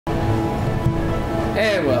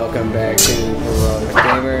And welcome back to Grunk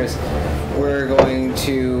Gamers. We're going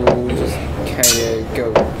to just kind of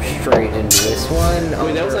go straight into this one.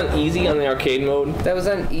 Wait, that was on easy on the arcade mode? That was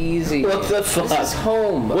on easy. What the fuck? This is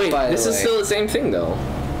home. Wait, by this the is way. still the same thing though.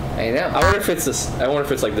 I know. I wonder if it's this. I wonder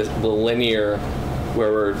if it's like this the linear,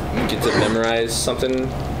 where we get to memorize something.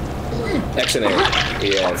 X and A.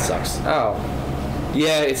 Yeah, it sucks. Oh.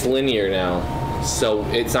 Yeah, it's linear now, so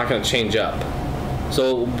it's not going to change up.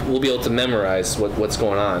 So we'll be able to memorize what's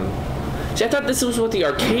going on. See, I thought this was what the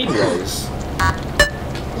arcade was.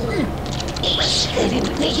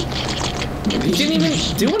 He didn't even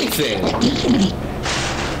do anything.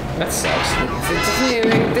 That sucks. It doesn't even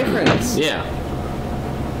make a difference. Yeah.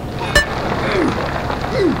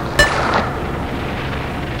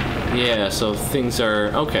 Yeah, so things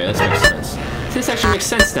are... Okay, that makes sense. This actually makes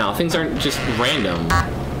sense now. Things aren't just random.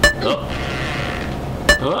 Oh.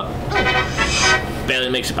 Oh. Barely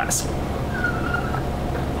makes it pass.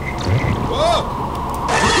 Whoa!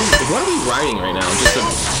 What are we riding right now? Just a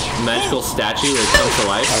magical statue that comes to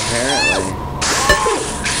life? Apparently.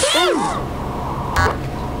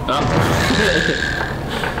 Oh.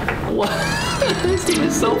 What? This thing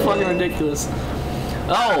is so fucking ridiculous.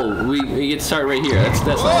 Oh, we get to start right here. That's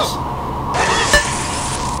nice.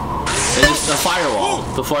 And just a firewall.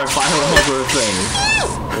 The firewall for a thing.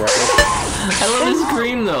 I love this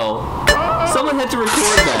scream though. Someone had to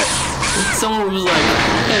record that. Someone was like,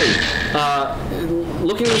 hey,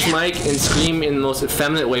 look in this mic and scream in the most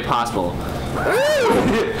effeminate way possible.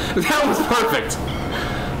 That was perfect.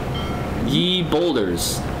 Ye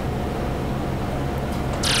boulders.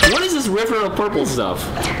 What is this river of purple stuff?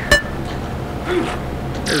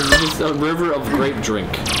 It's just a river of grape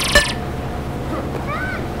drink.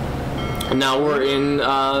 Now we're in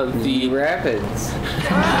the rapids.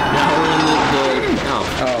 Now we're in the oh.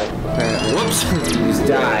 Oh, apparently. Whoops. You just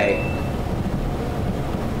die.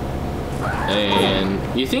 And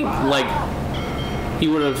you think like he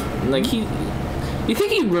would have like he? You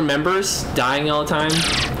think he remembers dying all the time?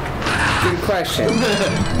 Good question.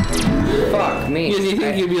 Fuck me. You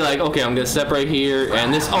think he'd be like, okay, I'm gonna step right here,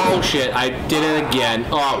 and this. Oh shit! I did it again.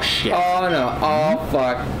 Oh shit! Oh no! Oh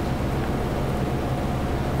fuck!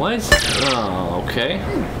 What is? Oh, okay.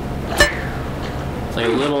 It's like a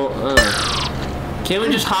little. Can't we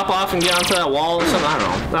just hop off and get onto that wall or something? I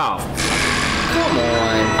don't know. Oh. Come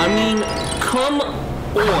on. I mean, come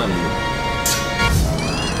on.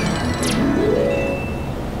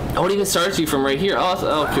 Oh, it even starts you from right here.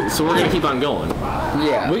 Oh, okay, so we're gonna keep on going.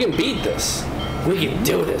 Yeah. We can beat this. We can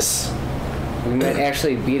do this. We might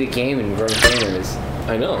actually beat a game in Grunk Gamers.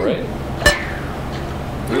 I know, right?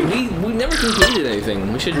 We never completed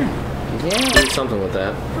anything. We should do something with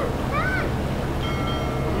that.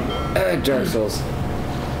 Dark Souls.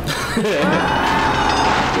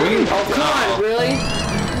 Oh, come on, really?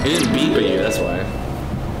 It didn't beep at you, that's why.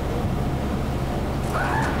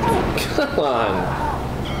 Come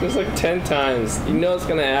on. There's like 10 times. You know it's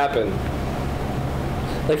gonna happen.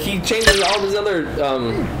 Like he changes all his other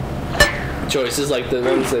choices, like the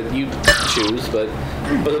ones that you choose, but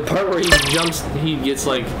the part where he jumps, he gets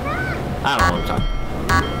like, I don't know what I'm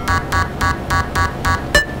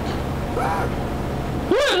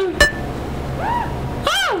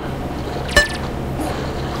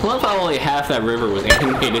I love how only half that river was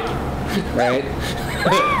animated. Right?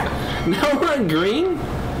 Now we're in green?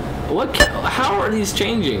 What? How are these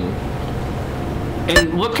changing?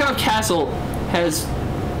 And what kind of castle has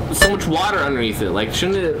so much water underneath it? Like,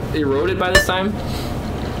 shouldn't it have eroded by this time?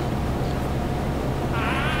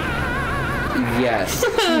 Yes.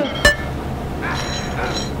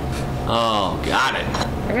 Oh, got it.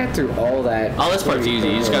 I got through all that. Oh, this part's easy.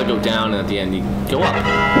 You just gotta go down, and at the end you go up.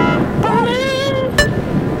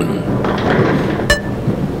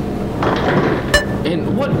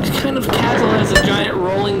 And what kind of castle has a giant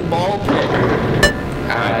rolling ball pit?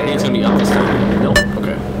 I think it's gonna be up this time. Nope.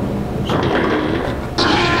 Okay.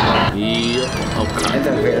 Yeah. Oh god. At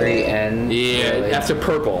the very end. Yeah. Really. After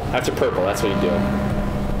purple. After purple. That's what you do.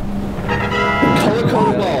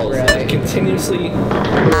 Color-coded balls. Really? Continuously.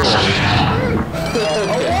 What?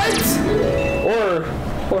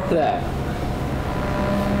 Or that.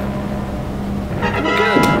 What kind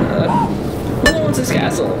of, who owns this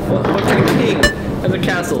castle? What kind of king has a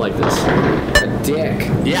castle like this? A dick.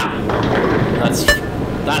 Yeah.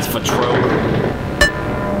 That's for true.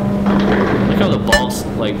 Look how the balls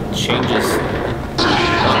like changes.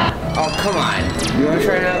 Oh, come on. You want to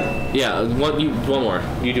try it out? Yeah, one more.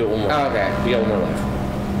 You do it one more. Oh, okay. You got one more left.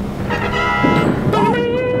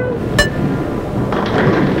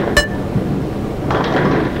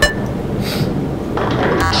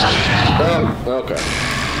 Oh, okay.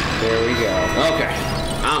 There we go. Okay.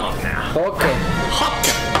 I'm up now. Okay.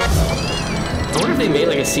 I wonder if they made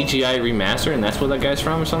like a CGI remaster and that's where that guy's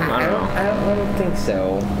from or something? I don't know. I don't think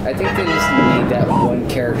so. I think they just made that one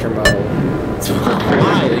character model.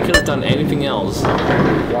 Why? They could have done anything else.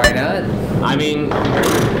 Why not? I mean,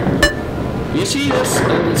 you see this?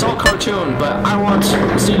 It's all cartoon, but I want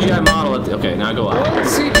a CGI model at the... Okay, now go up. Well,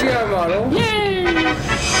 CGI model. Yay!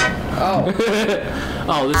 Oh.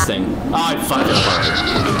 Oh, this thing. Oh, I fucked it up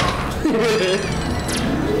already.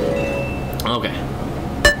 Okay.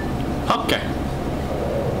 Okay.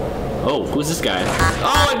 Oh, who's this guy?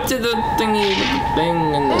 Oh, I did the thingy with the thing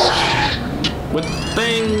and with the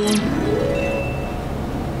thing.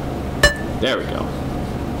 There we go.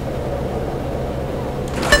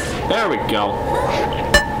 There we go.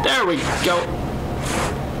 There we go.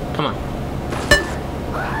 Come on.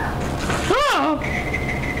 Ah!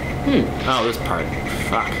 Oh, this part.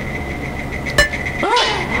 Fuck.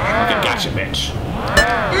 Ah! Okay, gotcha, bitch.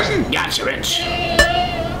 Gotcha, bitch.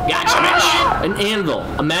 Gotcha, bitch. An anvil.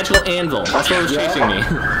 A magical anvil. That's what was chasing me.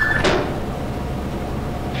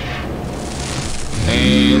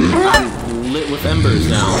 And I'm lit with embers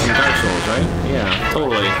now from Dark Souls, right? Yeah,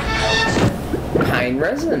 totally. Pine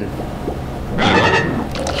resin.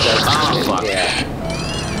 Oh, fuck. Yeah.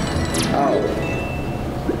 Oh.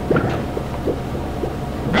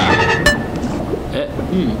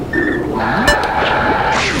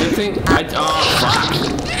 Good thing oh, fuck.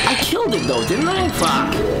 I killed it though, didn't I?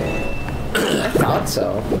 Fuck. I thought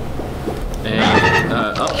so. And,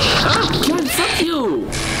 oh, God, fuck you!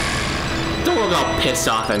 Don't look all pissed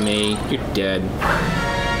off at me. You're dead.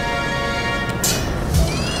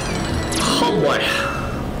 Oh boy.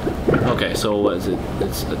 Okay, so what is it?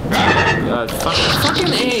 It's fucking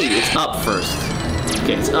A. It's up first.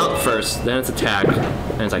 Okay, it's up first, then it's attack,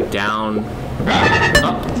 then it's like down,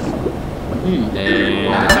 up, and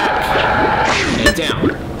attack, and down.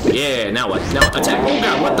 Yeah, now what? Now attack. Oh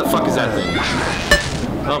god, what the fuck is that thing?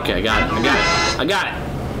 Okay, I got it. I got it.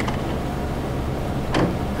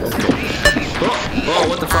 Okay. Oh,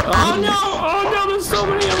 what the fuck? Oh no! Oh no, there's so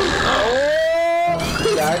many of them.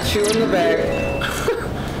 Oh! Got you in the back.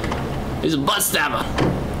 He's a butt stabber.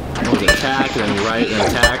 Oh, it's attack, then right, and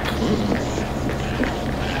attack.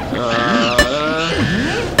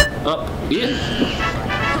 Up, yeah.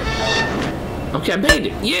 Okay, I made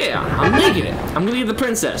it. Yeah, I'm making it. I'm gonna get the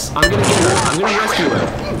princess. I'm gonna rescue her.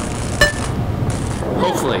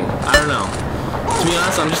 Hopefully, I don't know. To be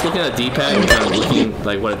honest, I'm just looking at the D-pad and kind of looking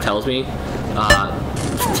like what it tells me.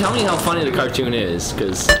 Tell me how funny the cartoon is,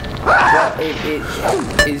 because well, it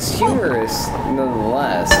is humorous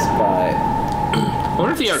nonetheless. But I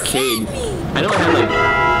wonder if the arcade. I know it had like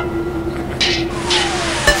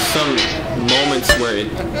some moments where it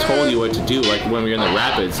told you what to do, like when we were in the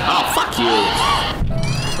rapids. Oh, fuck you!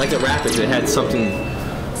 Like the rapids, it had something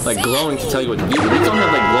like glowing to tell you what to do. We don't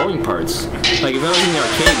have like glowing parts. Like if I was in the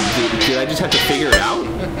arcade, did I just have to figure it out?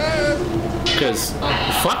 Because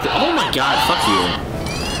fuck it. Oh my god, fuck you.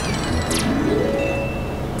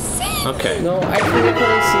 Okay. no, I can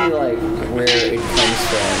definitely see like where it comes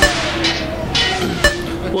from.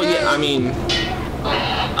 Well, yeah, I mean,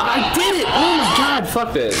 I did it! Oh my god,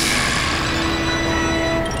 fuck this.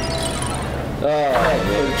 Oh, I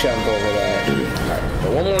could jump over that. Alright,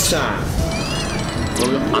 one more time.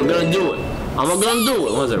 I'm gonna do it. I'm gonna do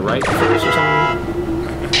it. What is it, right first or something?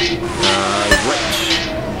 Right.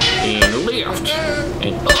 And left.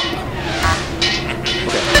 And up.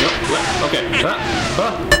 Okay, no,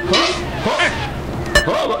 left. Okay.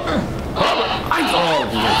 Oh, you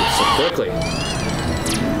did it so quickly.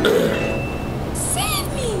 Save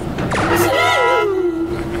me! And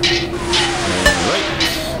right.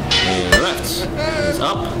 And left. It's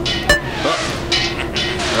up. Up.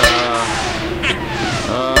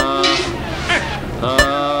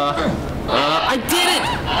 I did it!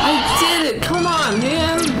 I did it! Come on,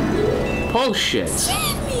 man! Oh shit.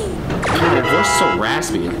 God, her voice is so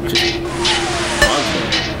raspy. It just bugs me.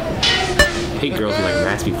 I hate girls with like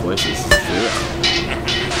raspy voices.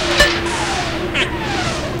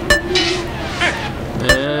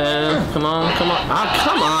 Come on, come on. Ah,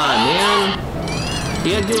 come on, man.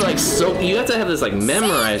 You gotta do like so. You have to have this like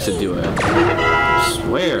memorized to do it. I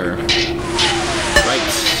swear. Right,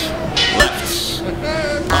 left,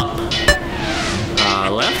 up,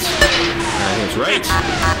 left. I think it's right,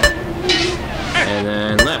 and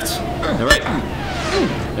then left, and right.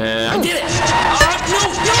 I did it! No!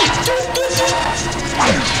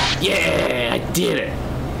 Yeah, I did it!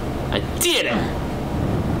 I did it!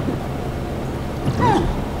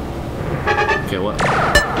 Okay, what?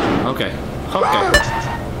 Okay. Okay. Oh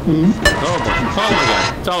boy. Oh my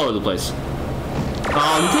god. It's all over the place.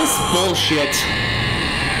 Oh, this bullshit.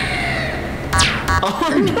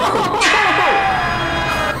 Oh no!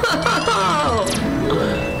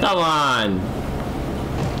 Come on.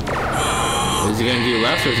 Is he gonna do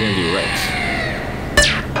left or is he gonna do right?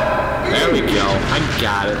 There we go. I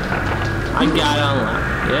got it. I got it on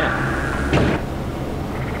left. Yeah.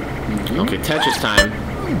 Okay, Tetris time.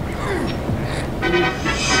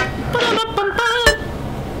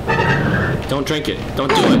 Don't drink it. Don't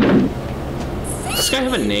do it. Does this guy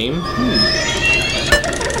have a name?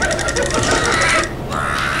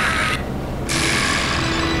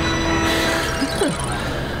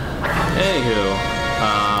 Anywho,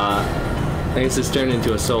 I guess it's turned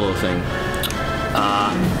into a solo thing.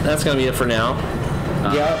 That's gonna be it for now.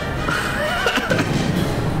 Yep.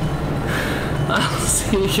 I'll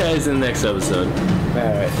see you guys in the next episode.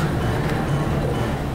 Alright.